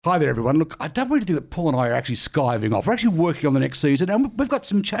Hi there, everyone. Look, I don't really think that Paul and I are actually skiving off. We're actually working on the next season, and we've got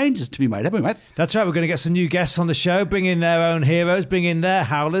some changes to be made, haven't we, mate? That's right. We're going to get some new guests on the show, bring in their own heroes, bring in their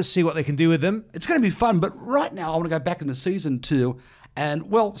howlers, see what they can do with them. It's going to be fun, but right now I want to go back into season 2,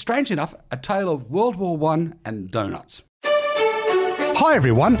 and, well, strangely enough, a tale of World War I and donuts. Hi,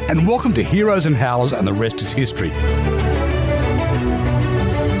 everyone, and welcome to Heroes and Howlers, and the rest is history.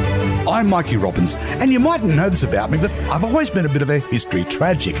 I'm Mikey Robbins, and you mightn't know this about me, but I've always been a bit of a history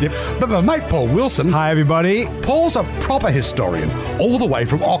tragic. Yep. But my mate Paul Wilson... Hi, everybody. Paul's a proper historian, all the way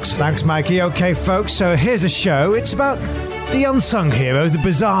from Oxford. Thanks, Mikey. OK, folks, so here's the show. It's about the unsung heroes, the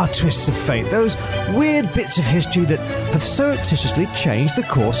bizarre twists of fate, those weird bits of history that have surreptitiously changed the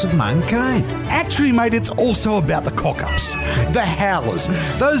course of mankind. Actually, mate, it's also about the cock-ups, the howlers,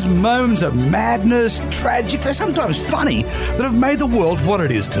 those moments of madness, tragic, they're sometimes funny, that have made the world what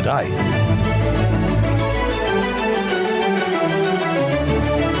it is today.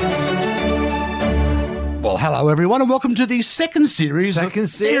 Well, hello everyone, and welcome to the second series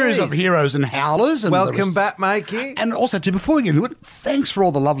of Heroes and Howlers. And welcome back, Mikey. And also, before we get into it, thanks for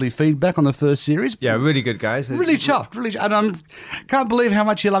all the lovely feedback on the first series. Yeah, really good, guys. Really chuffed. Really, and I can't believe how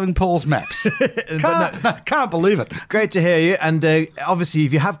much you're loving Paul's maps. Can't believe it. Great to hear you. And obviously,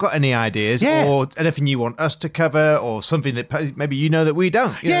 if you have got any ideas or anything you want us to cover or something that maybe you know that we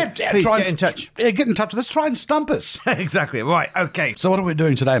don't, please get in touch. Yeah, get in touch with us. Try and stump us. Exactly. Right. Okay. So what are we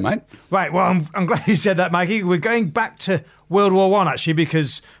doing today, mate? Right. Well, I'm glad you said that, Mikey. We're going back to World War I, actually,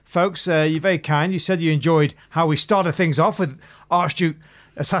 because, folks, you're very kind. You said you enjoyed how we started things off with Archduke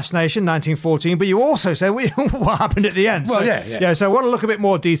assassination, 1914, but you also said what happened at the end. Well, so, so I want to look a bit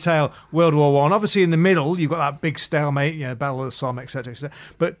more detail, World War I. Obviously, in the middle, you've got that big stalemate, Battle of the Somme, etc., etc.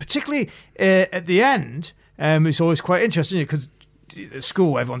 But particularly at the end, it's always quite interesting, because at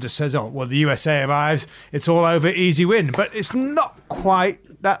school, everyone just says, oh, well, the USA arrives, it's all over, easy win. But it's not quite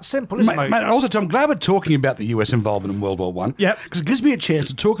that simple, isn't it, mate? Also, I'm glad we're talking about the US involvement in World War I. Yep. Because it gives me a chance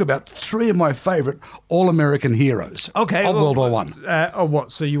to talk about 3 of my favourite all-American heroes of World War I.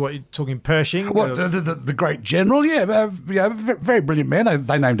 What? So you're talking Pershing? What, the great general? Very brilliant man.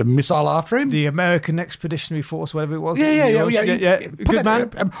 They named a missile after him. The American Expeditionary Force, whatever it was. Yeah. Good man.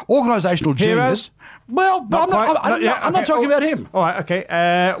 Organisational genius. Well, I'm not talking about him. All right,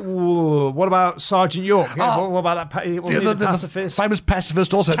 okay. What about Sergeant York? What about that? The pacifist? Famous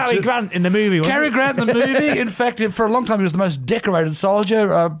pacifist also. Cary Grant in the movie. Cary Grant in the movie. In fact, for a long time, he was the most decorated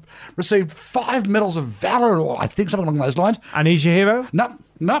soldier. Received 5 medals of valor, or I think something along those lines. And he's your hero? No.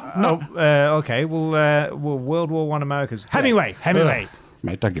 Okay. Well, World War I Americans. Hemingway.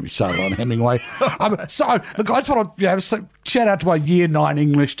 Mate, don't get me started on Hemingway. Look, I just want to shout out to my Year 9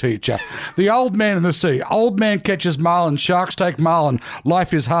 English teacher. The Old Man in the Sea. Old man catches marlin, sharks take marlin.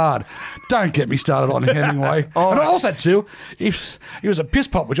 Life is hard. Don't get me started on Hemingway. And also, too, he was a piss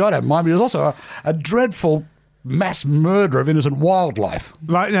pot, which I don't mind, but he was also a dreadful mass murder of innocent wildlife.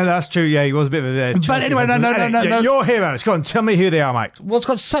 Right, no, that's true. Yeah, he was a bit of a... But anyway, no. Your heroes. Go on, tell me who they are, Mike. Well, it's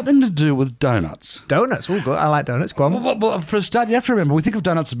got something to do with donuts. Donuts? Oh, good. I like donuts. Go on. Well, for a start, you have to remember, we think of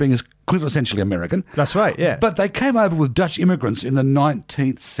donuts as being quintessentially American. That's right, yeah. But they came over with Dutch immigrants in the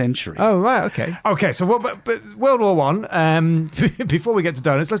 19th century. Oh, right, okay. Okay, so but World War I, before we get to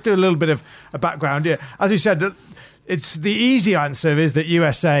donuts, let's do a little bit of a background. Yeah, as we said, it's the easy answer is that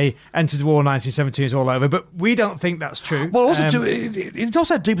USA entered the war in 1917, it's all over, but we don't think that's true. Well, also, it's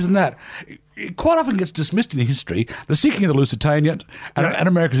also deeper than that. It quite often gets dismissed in history, the sinking of the Lusitania and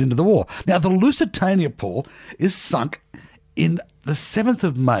America's into the war. Now, the Lusitania, Paul, is sunk in the 7th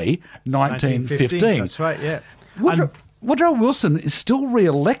of May, 1915. That's right, yeah. Woodrow Wilson is still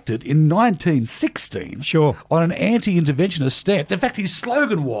re-elected in 1916 on an anti-interventionist stance. In fact, his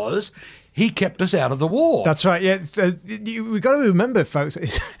slogan was, he kept us out of the war. That's right, yeah. We've got to remember, folks,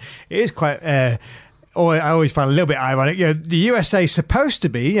 it is quite... I always find a little bit ironic. The USA is supposed to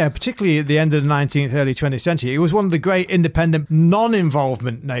be, particularly at the end of the 19th, early 20th century, it was one of the great independent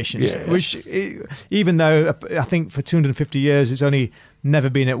non-involvement nations, which, even though I think for 250 years it's only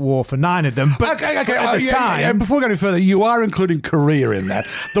never been at war for 9 of them. But okay. At the time... Before going any further, you are including Korea in that,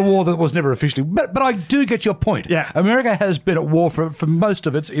 the war that was never officially... But I do get your point. Yeah. America has been at war for most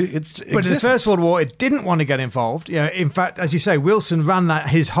of its But in the First World War, it didn't want to get involved. In fact, as you say, Wilson ran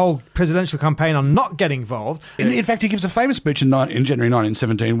his whole presidential campaign on not getting involved. In fact, he gives a famous speech in January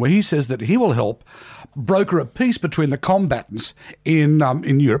 1917 where he says that he will help broker a peace between the combatants in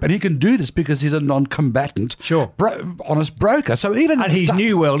Europe, and he can do this because he's a non-combatant, honest broker. So even And he's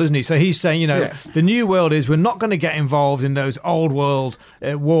New World, isn't he? So he's saying, the New World is we're not going to get involved in those old world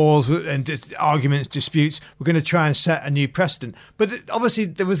wars and arguments, disputes. We're going to try and set a new precedent. But obviously,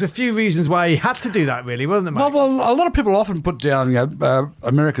 there was a few reasons why he had to do that, really, wasn't there, Mike? Well, a lot of people often put down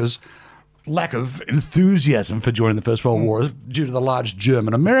America's lack of enthusiasm for joining the First World War is due to the large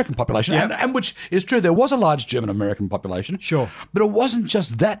German-American population, and which is true. There was a large German-American population. Sure. But it wasn't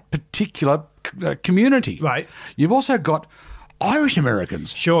just that particular community. Right. You've also got Irish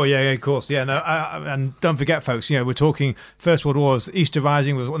Americans. Sure, yeah, of course. Yeah, no, and don't forget, folks, we're talking First World Wars. Easter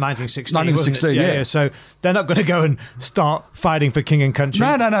Rising was 1916, 1916, yeah. So they're not going to go and start fighting for king and country.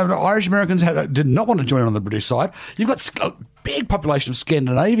 No. Irish Americans did not want to join on the British side. You've got a big population of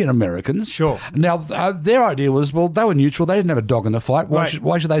Scandinavian Americans. Sure. Now, their idea was, well, they were neutral. They didn't have a dog in the fight.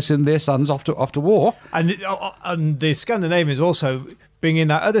 Why should they send their sons off to war? And the Scandinavians also bring in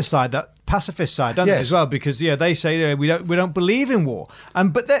that other side, that pacifist side, don't they, as well? Because they say we don't believe in war.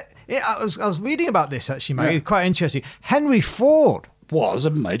 But I was reading about this actually, mate. It's quite interesting. Henry Ford was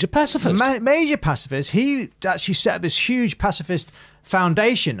a major pacifist. Major pacifist. He actually set up this huge pacifist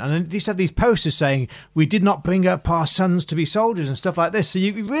foundation, and they used to have these posters saying we did not bring up our sons to be soldiers and stuff like this. So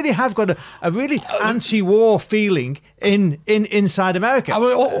you really have got a really anti-war feeling inside America.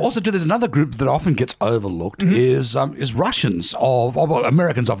 Also, there's another group that often gets overlooked is Russians of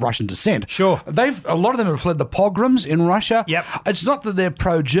Americans of Russian descent. Sure, a lot of them have fled the pogroms in Russia. Yep. It's not that they're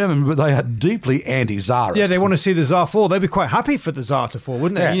pro-German, but they are deeply anti-Tsarist. Yeah, they want to see the Tsar fall. They'd be quite happy for the Tsar to fall,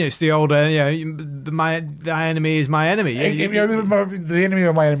 wouldn't they? Yeah. It's the old my enemy is my enemy. The enemy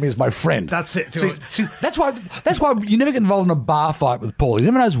of my enemy is my friend. That's it. See, that's why you never get involved in a bar fight with Paul. He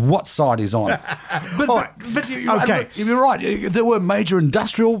never knows what side he's on. But you're right. There were major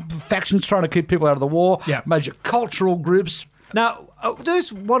industrial factions trying to keep people out of the war. Yeah. Major cultural groups. Now,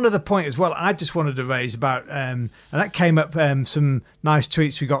 there's one other point as well I just wanted to raise about, and that came up some nice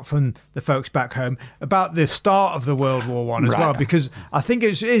tweets we got from the folks back home about the start of the World War I as well, because I think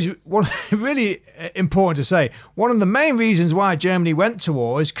it is really important to say one of the main reasons why Germany went to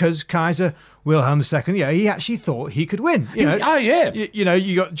war is because Kaiser Wilhelm II, he actually thought he could win. You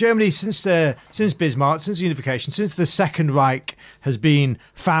got Germany since Bismarck, since unification, since the Second Reich has been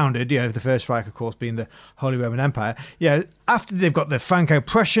founded. The First Reich, of course, being the Holy Roman Empire. After they've got the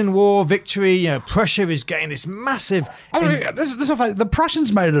Franco-Prussian War victory, Prussia is getting this massive. The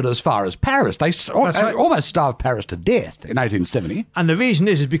Prussians made it as far as Paris. They almost starved Paris to death in 1870. And the reason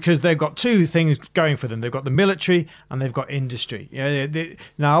is because they've got two things going for them. They've got the military and they've got industry.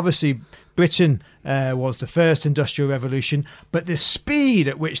 Now, obviously, Britain was the first industrial revolution, but the speed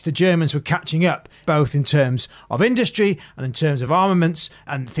at which the Germans were catching up, both in terms of industry and in terms of armaments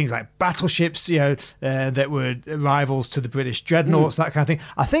and things like battleships, that were rivals to the British dreadnoughts, that kind of thing.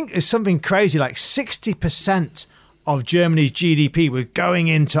 I think it's something crazy like 60% of Germany's GDP were going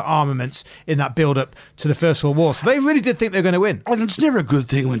into armaments in that build-up to the First World War. So they really did think they were going to win. And it's never a good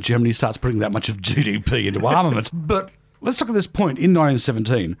thing when Germany starts putting that much of GDP into armaments. But let's look at this point in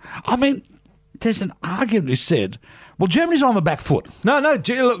 1917. I mean, there's an argument to be said, well, Germany's on the back foot. No.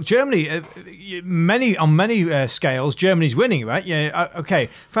 Look, Germany, on many scales, Germany's winning, right? Okay.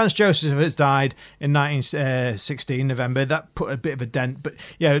 Franz Joseph has died in 1916, November. That put a bit of a dent. But,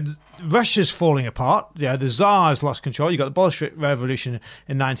 Russia's falling apart. The Tsar's lost control. You got the Bolshevik Revolution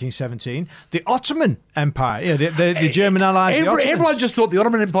in 1917. The Ottoman Empire, the German allies. Everyone just thought the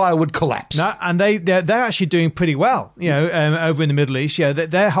Ottoman Empire would collapse. No, and they're actually doing pretty well. Over in the Middle East,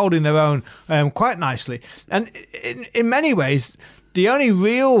 they're holding their own quite nicely. And in many ways, the only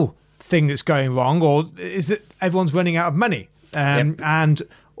real thing that's going wrong, is that everyone's running out of money, and.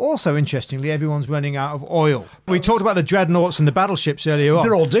 Also, interestingly, everyone's running out of oil. We talked about the dreadnoughts and the battleships earlier on.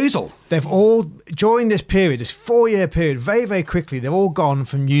 They're all diesel. They've all, during this period, this 4-year period, very, very quickly, they've all gone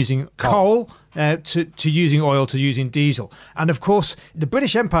from using coal to using oil to using diesel. And of course, the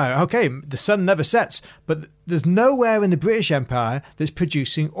British Empire, the sun never sets, but there's nowhere in the British Empire that's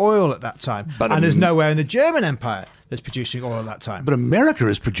producing oil at that time. And there's nowhere in the German Empire that's producing oil at that time. But America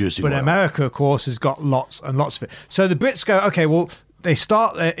is producing oil. But America, of course, has got lots and lots of it. So the Brits go, they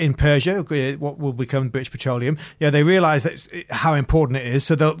start in Persia, what will become British Petroleum. They realise how important it is,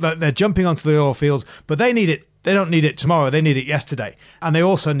 so they're jumping onto the oil fields, but they need it. They don't need it tomorrow. They need it yesterday, and they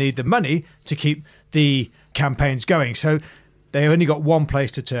also need the money to keep the campaigns going. So they only got one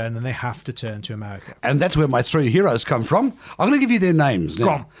place to turn, and they have to turn to America. And that's where my three heroes come from. I'm going to give you their names now.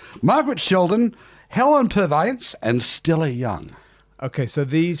 Go on. Margaret Sheldon, Helen Purviance, and Stella Young. Okay, so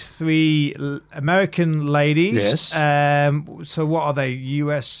these three American ladies. Yes. So what are they?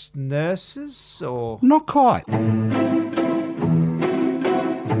 U.S. nurses or not quite?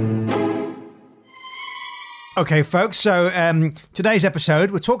 Okay, folks, so today's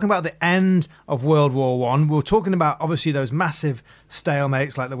episode, we're talking about the end of World War One. We're talking about, obviously, those massive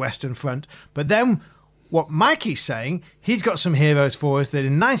stalemates like the Western Front. But then what Mikey's saying, he's got some heroes for us that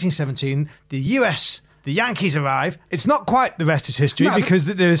in 1917, the US, the Yankees arrive. It's not quite the rest is history because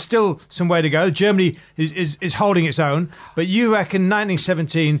there's still some way to go. Germany is holding its own. But you reckon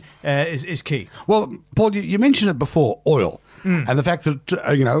 1917 is key? Well, Paul, you mentioned it before, oil. And the fact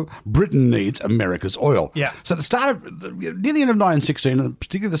that, Britain needs America's oil. Yeah. So at the start of, near the end of 1916, and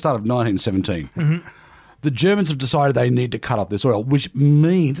particularly the start of 1917, the Germans have decided they need to cut off this oil, which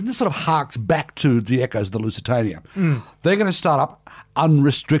means, and this sort of harks back to the echoes of the Lusitania, they're going to start up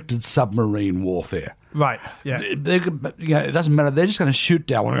unrestricted submarine warfare. Right, yeah. It doesn't matter. They're just going to shoot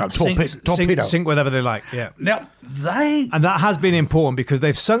down torpedo. Sink whatever they like, yeah. Now, And that has been important because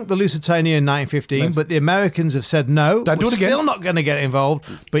they've sunk the Lusitania in 1915, but the Americans have said, no, Don't do it again. Still not going to get involved,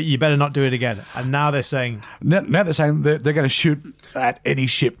 but you better not do it again. And now they're saying... Now they're saying they're going to shoot at any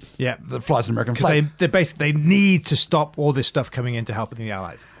ship Yeah. that flies an American flag. They basically need to stop all this stuff coming in to help the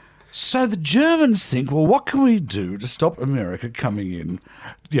Allies. So the Germans think, well, what can we do to stop America coming in,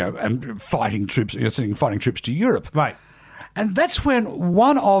 and fighting troops, sending fighting troops to Europe? Right. And that's when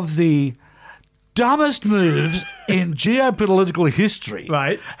one of the dumbest moves in geopolitical history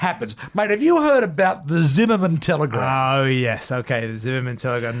happens. Mate, have you heard about the Zimmerman telegram? Oh, yes. Okay, the Zimmerman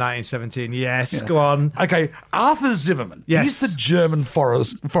telegram, 1917. Yes, go on. Okay, Arthur Zimmerman. Yes. He's the German foreign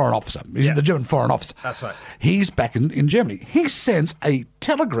officer. He's the German foreign officer. That's right. He's back in Germany. He sends a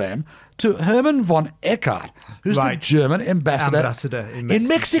telegram to Hermann von Eckart, who's the German ambassador in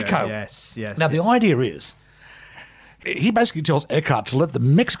Mexico. Yes. Now, the idea is, he basically tells Eckart to let the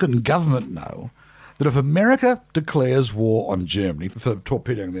Mexican government know that if America declares war on Germany for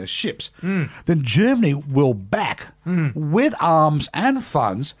torpedoing their ships, then Germany will back, with arms and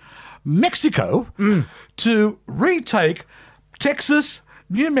funds, Mexico to retake Texas,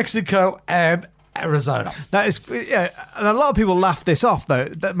 New Mexico, and Arizona. That is, and a lot of people laugh this off, though,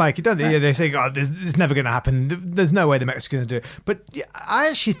 Mikey, don't they? Yeah, they say, "Oh, this is never going to happen. There's no way the Mexicans do it." But I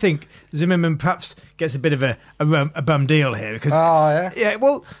actually think Zimmerman perhaps gets a bit of a bum deal here because,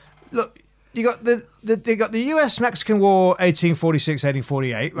 well, look. You got the US-Mexican War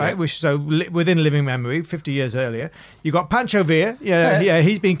 1846-1848, right? Which so within living memory, 50 years earlier. You got Pancho Villa,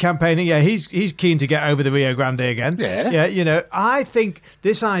 he's been campaigning. Yeah, he's keen to get over the Rio Grande again. Yeah, I think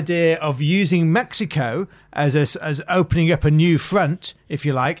this idea of using Mexico as opening up a new front, if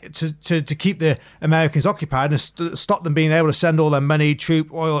you like, to keep the Americans occupied and stop them being able to send all their money,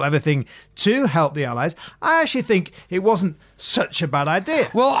 troop, oil, everything to help the Allies. I actually think it wasn't such a bad idea.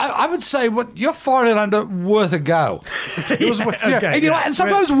 Well, I would say you're firing it under worth a go. And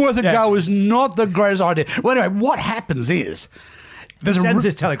sometimes worth a go is not the greatest idea. Well, anyway, what happens is sends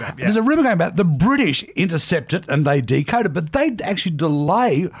this telegram. There's a rumour going about the British intercept it and they decode it, but they actually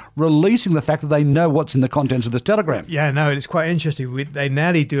delay releasing the fact that they know what's in the contents of this telegram. Yeah, no, it's quite interesting. They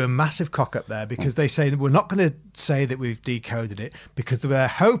nearly do a massive cock up there because they say we're not going to say that we've decoded it because they're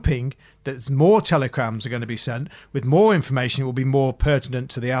hoping that more telegrams are going to be sent with more information. It will be more pertinent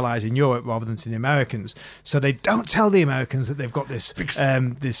to the Allies in Europe rather than to the Americans. So they don't tell the Americans that they've got this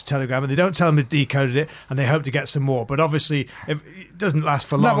this telegram, and they don't tell them they've decoded it, and they hope to get some more. But obviously, it doesn't last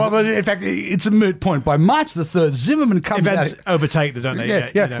for long. No, but in fact, it's a moot point. By March the 3rd, Zimmerman comes Events overtake them, don't they?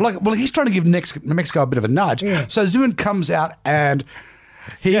 Yeah. He's trying to give Mexico a bit of a nudge. Yeah. So Zimmerman comes out and...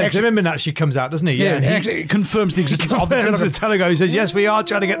 Zimmerman actually comes out, doesn't he? Yeah, and he actually confirms the existence of the telegram. He says, yes, we are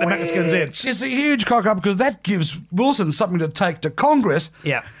trying to get the Mexicans in. It's a huge cock-up because that gives Wilson something to take to Congress.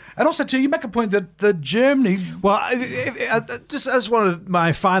 Yeah. And also, too, you make a point that the Germany... Well, just as one of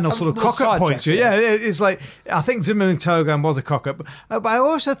my final sort of cock-up points, it's like, I think Zimmerman telegram was a cock-up, but I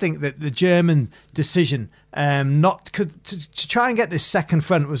also think that the German decision to try and get this second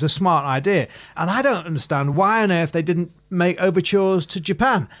front was a smart idea. And I don't understand why on earth they didn't make overtures to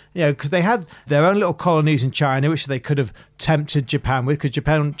Japan, because they had their own little colonies in China, which they could have tempted Japan with, because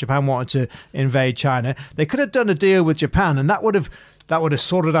Japan wanted to invade China. They could have done a deal with Japan, and that would have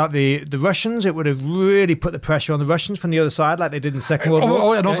sorted out the Russians. It would have really put the pressure on the Russians from the other side, like they did in the Second World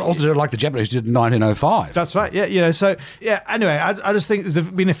War. And also like the Japanese did in 1905. That's right. Yeah. So anyway, I just think there's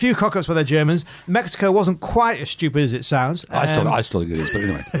been a few cock-ups with the Germans. Mexico wasn't quite as stupid as it sounds. I still think it is, but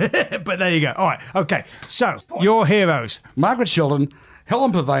anyway. But there you go. All right. Okay. So your heroes: Margaret Sheldon,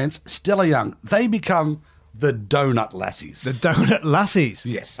 Helen Purveyance, Stella Young. They become the donut lassies. The donut lassies.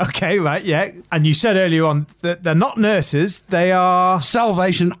 Yes. Okay, right, yeah. And you said earlier on that they're not nurses, they are...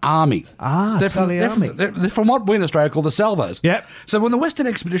 Salvation Army. Army. They're from what we in Australia call the Salvos. Yep. So when the Western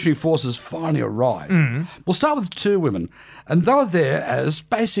Expeditionary Forces finally arrived, we'll start with 2 women, and they were there as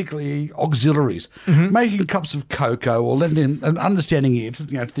basically auxiliaries, making cups of cocoa or lending an understanding ear to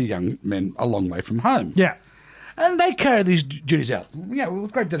the young men a long way from home. Yeah. And they carry these duties out,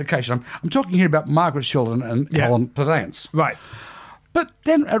 with great dedication. I'm talking here about Margaret Sheldon and Helen Purvance. Right. But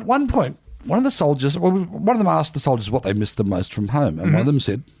then at one point, one of them asked the soldiers what they missed the most from home, and one of them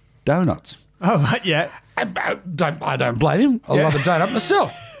said, donuts. Oh, right, yeah. I don't blame him. I love a donut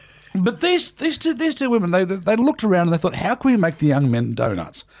myself. But these two women, they looked around and they thought, how can we make the young men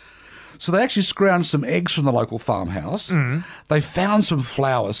donuts? So they actually scrounged some eggs from the local farmhouse. They found some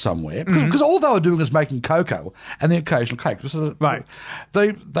flour somewhere because all they were doing was making cocoa and the occasional cake. Right.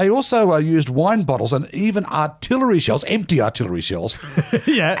 They also used wine bottles and even artillery shells, empty artillery shells,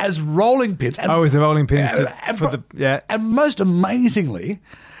 Yeah. as rolling pins. And, Oh, with the rolling pins and most amazingly,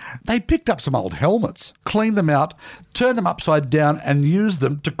 they picked up some old helmets, cleaned them out, turned them upside down, and used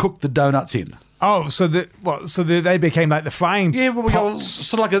them to cook the donuts in. Oh, so they became like the frying pots.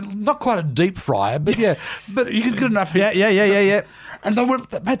 Sort of like not quite a deep fryer, but but you could get enough heat. Yeah. And they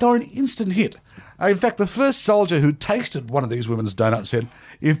were an instant hit. In fact, the first soldier who tasted one of these women's donuts said,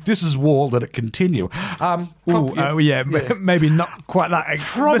 "If this is war, let it continue." Maybe not quite that.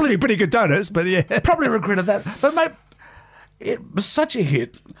 Must be pretty good donuts, but yeah. Probably regretted that. But mate, it was such a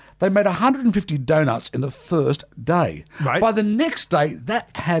hit. They made 150 donuts in the first day. Right. By the next day, that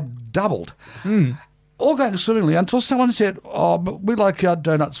had doubled. All going swimmingly until someone said, "Oh, but we like our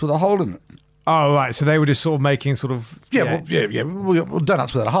donuts with a hole in it." Oh, right. So they were just sort of making Well,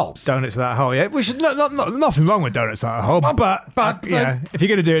 donuts without a hole. Donuts without a hole, yeah. Which is nothing wrong with donuts without a hole, but if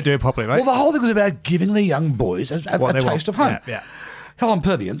you're going to do it properly, right? Well, the whole thing was about giving the young boys a taste of home. Yeah. Helen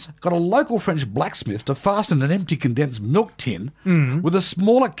Purvance got a local French blacksmith to fasten an empty condensed milk tin with a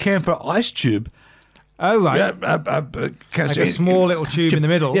smaller camphor ice tube. Oh, right. Like a small little tube in the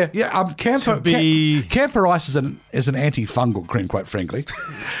middle. Camphor ice is an antifungal cream, quite frankly.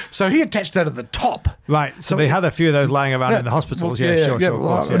 So he attached that at the top. Right. So they had a few of those lying around in the hospitals. Sure.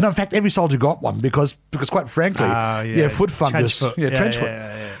 No, in fact, every soldier got one because quite frankly, foot fungus, trench foot.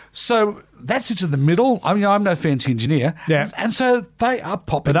 Yeah. So that sits in the middle. I mean, I'm no fancy engineer. Yeah. And so they are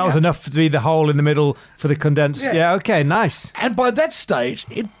popping. But that was enough to be the hole in the middle for the condensed. Yeah. Okay. Nice. And by that stage,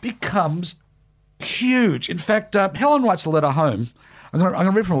 it becomes huge. In fact, Helen writes a letter home. I'm going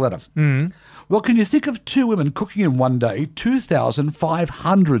to read from a letter. Well, can you think of 2 women cooking in one day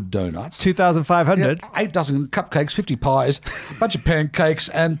 2,500 donuts? 2,500? 8 dozen cupcakes, 50 pies, a bunch of pancakes,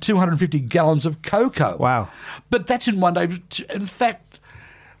 and 250 gallons of cocoa. Wow. But that's in one day. In fact,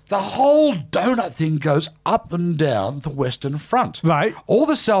 the whole donut thing goes up and down the Western Front. Right. All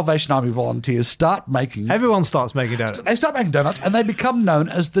the Salvation Army volunteers start making... Everyone starts making donuts. They start making donuts, and they become known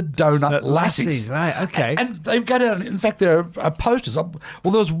as the Donut Lassies. Right, okay. And they go down... In fact, there are posters. Well,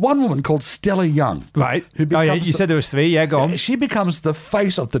 there was one woman called Stella Young. Right. Who You said there was 3. Yeah, go on. She becomes the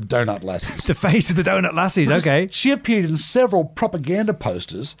face of the Donut Lassies. The face of the Donut Lassies, okay. She appeared in several propaganda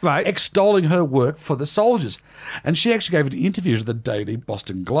posters extolling her work for the soldiers. And she actually gave an interview to the Daily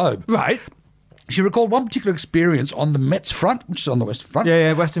Boston Globe. Right. She recalled one particular experience on the Metz front, which is on the Western Front.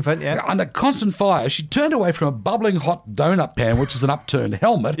 Yeah, Western Front, yeah. Under constant fire, she turned away from a bubbling hot donut pan, which is an upturned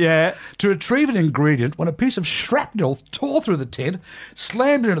helmet, to retrieve an ingredient when a piece of shrapnel tore through the tent,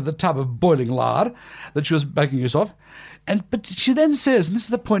 slammed into the tub of boiling lard that she was making use of. But she then says, and this is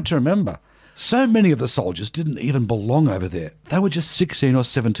the point to remember, so many of the soldiers didn't even belong over there. They were just 16 or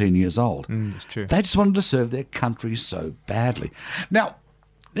 17 years old. That's true. They just wanted to serve their country so badly. Now,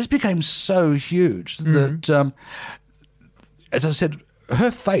 this became so huge that, as I said,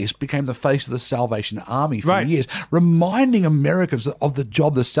 her face became the face of the Salvation Army for years, reminding Americans of the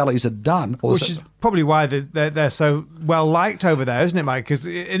job the Sallies had done. Which is probably why they're so well liked over there, isn't it, Mike? Because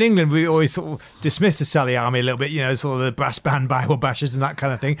in England, we always sort of dismiss the Sally Army a little bit, sort of the brass band Bible bashers and that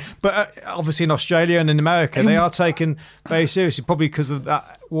kind of thing. But obviously in Australia and in America, they are taken very seriously, probably because of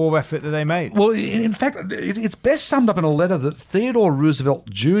that war effort that they made. Well, in fact, it's best summed up in a letter that Theodore Roosevelt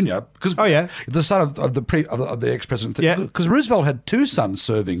Jr., the son of the ex-president, because Roosevelt had 2 sons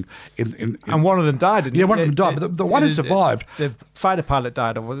serving in and one of them died. One of them died, but the one who survived, the fighter pilot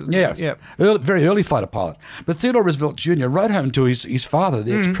died. Very early fighter pilot. But Theodore Roosevelt Jr. wrote home to his father,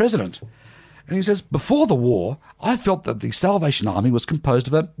 the ex-president, And he says, before the war, I felt that the Salvation Army was composed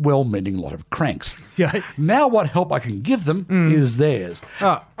of a well-meaning lot of cranks. Yeah. Now what help I can give them is theirs.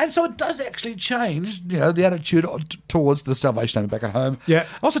 Oh. And so it does actually change, the attitude towards the Salvation Army back at home. Yeah.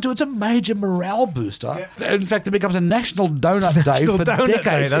 Also, too, it's a major morale booster. Yeah. In fact, it becomes a National Donut Day for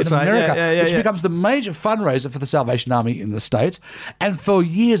decades in America, which becomes the major fundraiser for the Salvation Army in the States. And for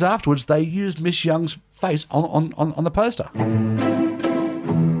years afterwards, they used Miss Young's face on the poster.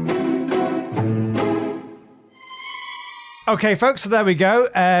 Okay, folks, so there we go.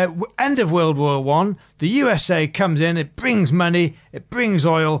 End of World War One. The USA comes in, it brings money, it brings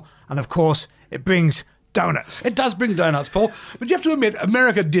oil, and of course, it brings donuts. It does bring donuts, Paul. But you have to admit,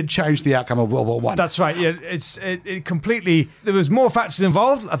 America did change the outcome of World War One. That's right. Yeah, it completely. There was more factors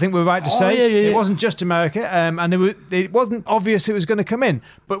involved. I think we're right to say. Yeah. It wasn't just America, and it wasn't obvious it was going to come in.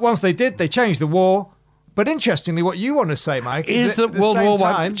 But once they did, they changed the war. But interestingly, what you want to say, Mike, is that World War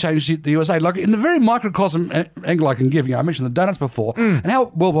One changed the USA. Like in the very microcosm angle I can give you, I mentioned the donuts before, and how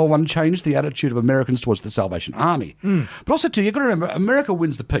World War One changed the attitude of Americans towards the Salvation Army. But also, too, you've got to remember, America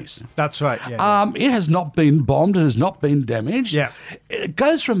wins the peace. That's right. It has not been bombed. It has not been damaged. Yeah. It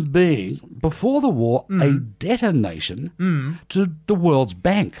goes from being, before the war, a debtor nation to the world's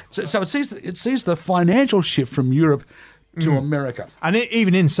bank. So it sees the financial shift from Europe to America. And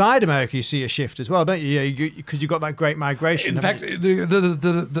even inside America, you see a shift as well, don't you? Because you've got that great migration. In fact,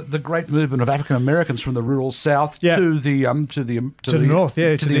 the great movement of African Americans from the rural South to the north, to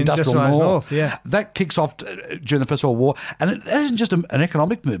the industrial north, yeah. That kicks off during the First World War, and that isn't just an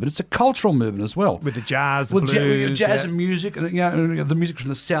economic movement; it's a cultural movement as well. With the jazz, the blues, jazz and music, and the music from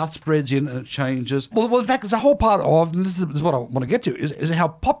the South spreads in and it changes. Well, in fact, it's a whole part of, and this is what I want to get to, is how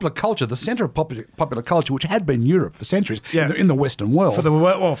popular culture, the centre of popular culture, which had been Europe for centuries. In the Western world. For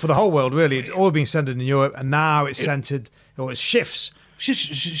the whole world, really. It's all been centred in Europe, and now it's centred, or it shifts.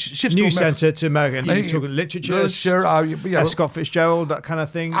 Shifts New to centre to America. You talk literature, Scott Fitzgerald, that kind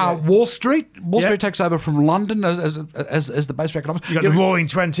of thing. Wall Street. Wall Street takes over from London as the base for economics. You got the Roaring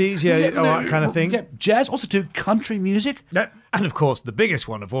Twenties, all that kind of thing. Yeah, jazz, also to country music. Yep. And of course, the biggest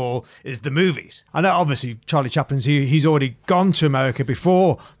one of all is the movies. I know, obviously, Charlie Chaplin's he's already gone to America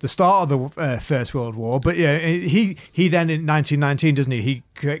before the start of the First World War. But yeah, he then in 1919, doesn't he? He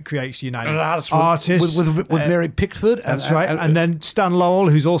creates United Artists with Mary Pickford. That's right. And then Stan Laurel,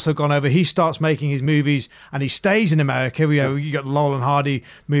 who's also gone over, he starts making his movies, and he stays in America. You got Laurel and Hardy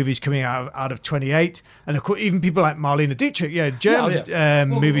movies coming out of 28, and of course, even people like Marlene Dietrich, German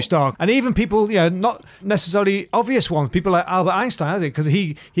movie star, and even people, not necessarily obvious ones, people like Albert Einstein, because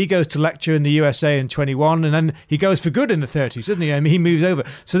he goes to lecture in the USA in 21, and then he goes for good in the 30s, doesn't he? I mean, he moves over.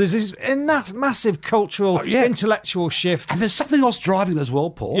 So there's this massive cultural, intellectual shift. And there's something else driving it as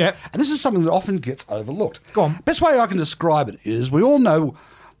well, Paul. Yeah. And this is something that often gets overlooked. Go on. Best way I can describe it is we all know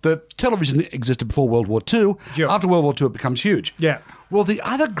that television existed before World War II. Yeah. After World War II, it becomes huge. Yeah. Well, the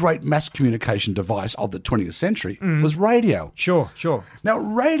other great mass communication device of the 20th century was radio. Sure. Now,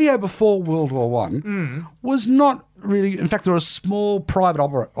 radio before World War I was not really... In fact, there were small private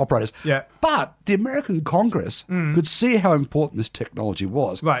operators. Yeah. But the American Congress could see how important this technology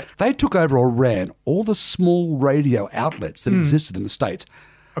was. Right. They took over or ran all the small radio outlets that existed in the States.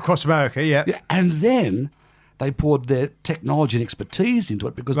 Across America, yeah. And then they poured their technology and expertise into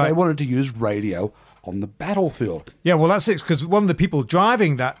it because they wanted to use radio on the battlefield. Yeah, well, that's it, because one of the people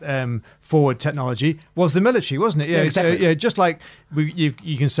driving that forward technology was the military, wasn't it? Yeah, exactly. Just like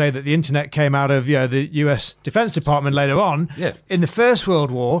you can say that the internet came out of the US Defense Department later on. Yeah. In the First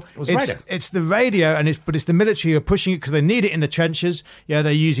World War, radio. It's the radio, but it's the military who are pushing it because they need it in the trenches.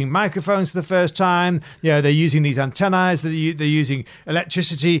 They're using microphones for the first time. They're using these antennas. They're using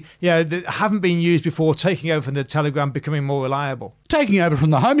electricity. That haven't been used before, taking over from the telegram, becoming more reliable. Taking over from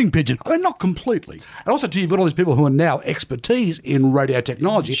the homing pigeon. I mean, not completely. And also, you've got all these people who are now expertise in radio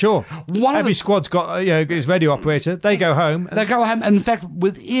technology. Sure. Every squad's got his radio operator. They go home. And in fact,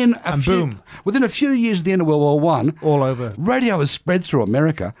 within a few years of the end of World War I, all over, radio has spread through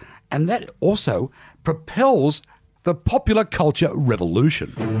America, and that also propels the popular culture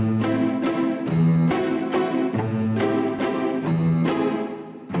revolution.